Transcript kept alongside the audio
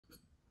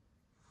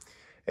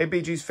Hey,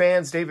 Bee Gees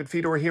fans, David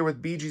Fedor here with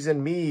Bee Gees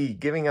and Me,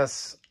 giving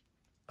us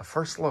a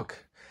first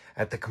look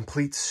at the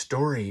complete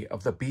story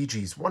of the Bee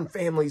Gees. One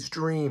family's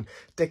dream,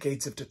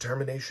 decades of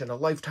determination, a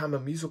lifetime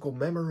of musical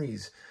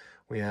memories.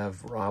 We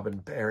have Robin,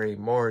 Barry,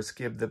 Morris,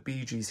 Gibb, the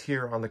Bee Gees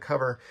here on the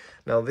cover.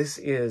 Now, this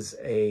is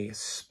a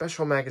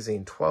special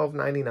magazine,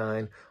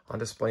 $12.99, on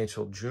display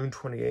until June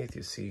 28th,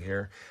 you see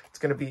here. It's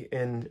going to be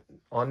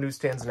on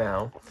newsstands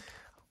now.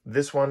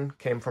 This one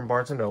came from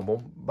Barnes &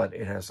 Noble, but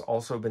it has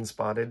also been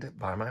spotted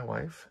by my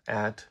wife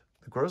at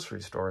the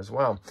grocery store as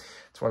well.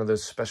 It's one of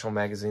those special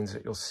magazines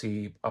that you'll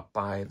see up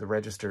by the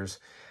registers,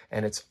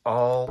 and it's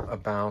all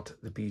about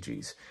the Bee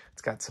Gees.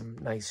 It's got some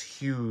nice,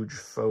 huge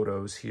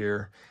photos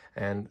here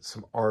and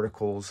some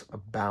articles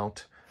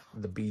about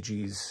the Bee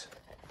Gees'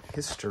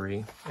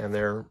 history and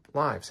their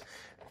lives.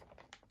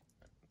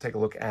 Take a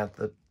look at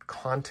the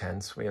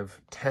contents. We have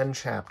 10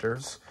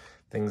 chapters.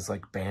 Things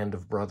like Band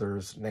of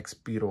Brothers,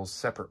 Next Beatles,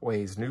 Separate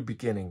Ways, New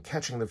Beginning,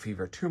 Catching the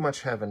Fever, Too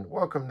Much Heaven,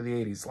 Welcome to the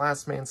 80s,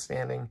 Last Man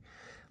Standing,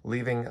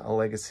 Leaving a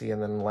Legacy,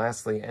 and then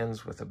lastly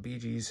ends with a Bee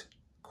Gees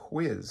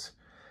quiz.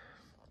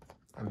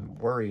 I'm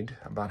worried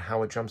about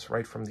how it jumps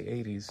right from the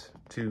 80s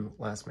to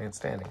Last Man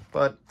Standing,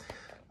 but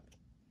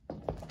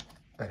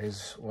that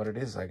is what it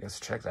is, I guess.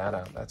 Check that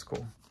out. That's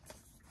cool.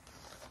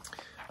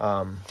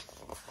 So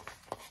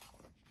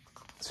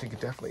you could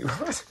definitely...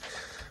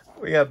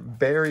 We have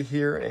Barry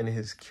here in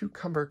his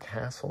Cucumber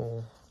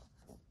Castle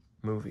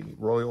movie.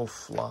 Royal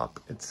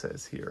Flop, it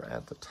says here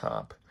at the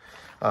top.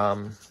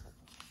 But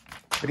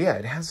yeah,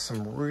 it has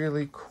some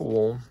really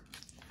cool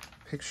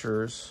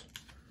pictures.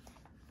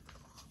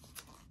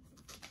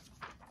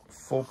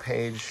 Full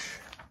page,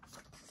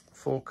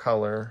 full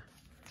color.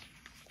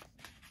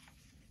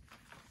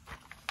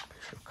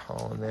 Picture of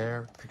Colin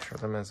there. Picture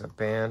of them as a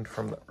band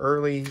from the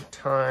early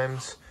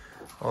times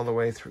all the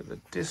way through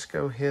the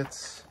disco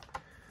hits.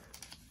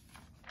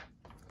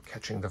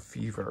 Catching the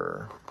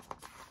Fever.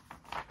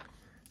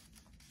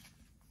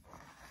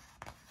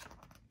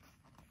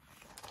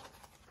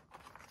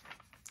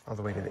 All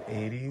the way to the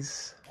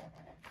 80s.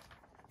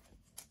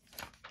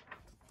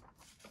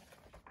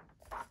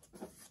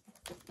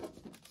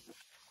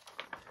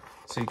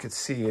 So you can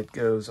see it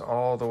goes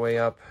all the way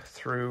up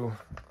through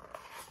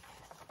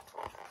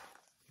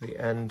the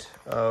end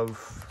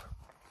of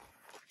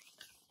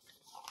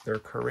their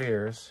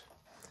careers.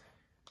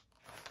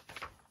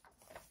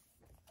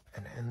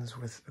 And ends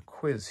with a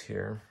quiz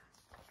here.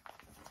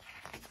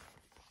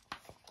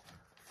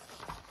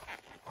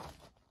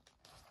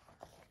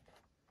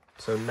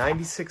 So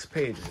 96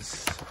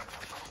 pages.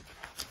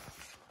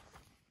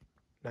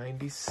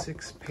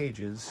 96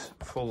 pages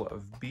full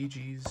of Bee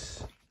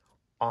Gees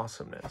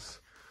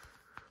awesomeness.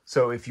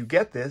 So if you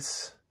get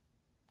this,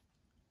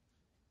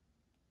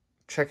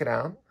 check it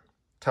out.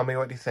 Tell me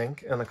what you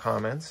think in the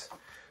comments.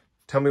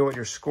 Tell me what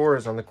your score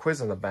is on the quiz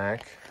on the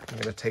back. I'm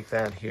going to take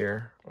that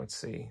here. Let's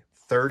see.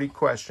 30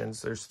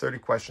 questions. There's 30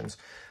 questions.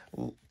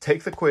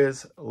 Take the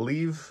quiz,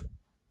 leave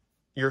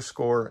your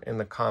score in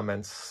the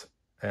comments,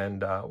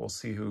 and we'll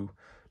see who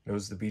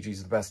knows the Bee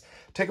Gees the best.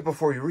 Take it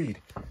before you read,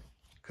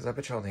 because I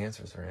bet you all the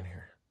answers are in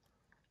here.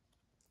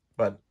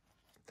 But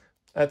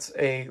that's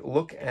a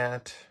look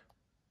at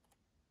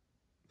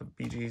the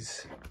Bee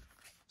Gees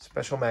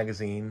special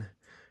magazine.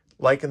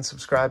 Like and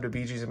subscribe to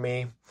Bee Gees and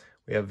Me.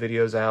 We have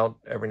videos out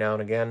every now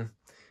and again.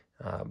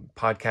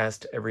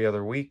 Podcast every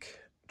other week.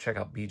 Check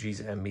out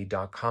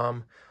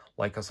BeeGeesandMe.com.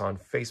 Like us on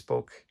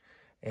Facebook.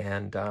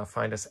 And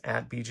find us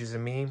at Bee Gees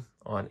and Me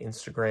on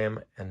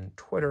Instagram and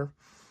Twitter.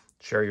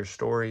 Share your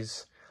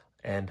stories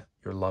and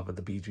your love of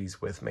the Bee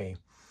Gees with me.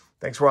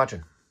 Thanks for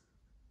watching.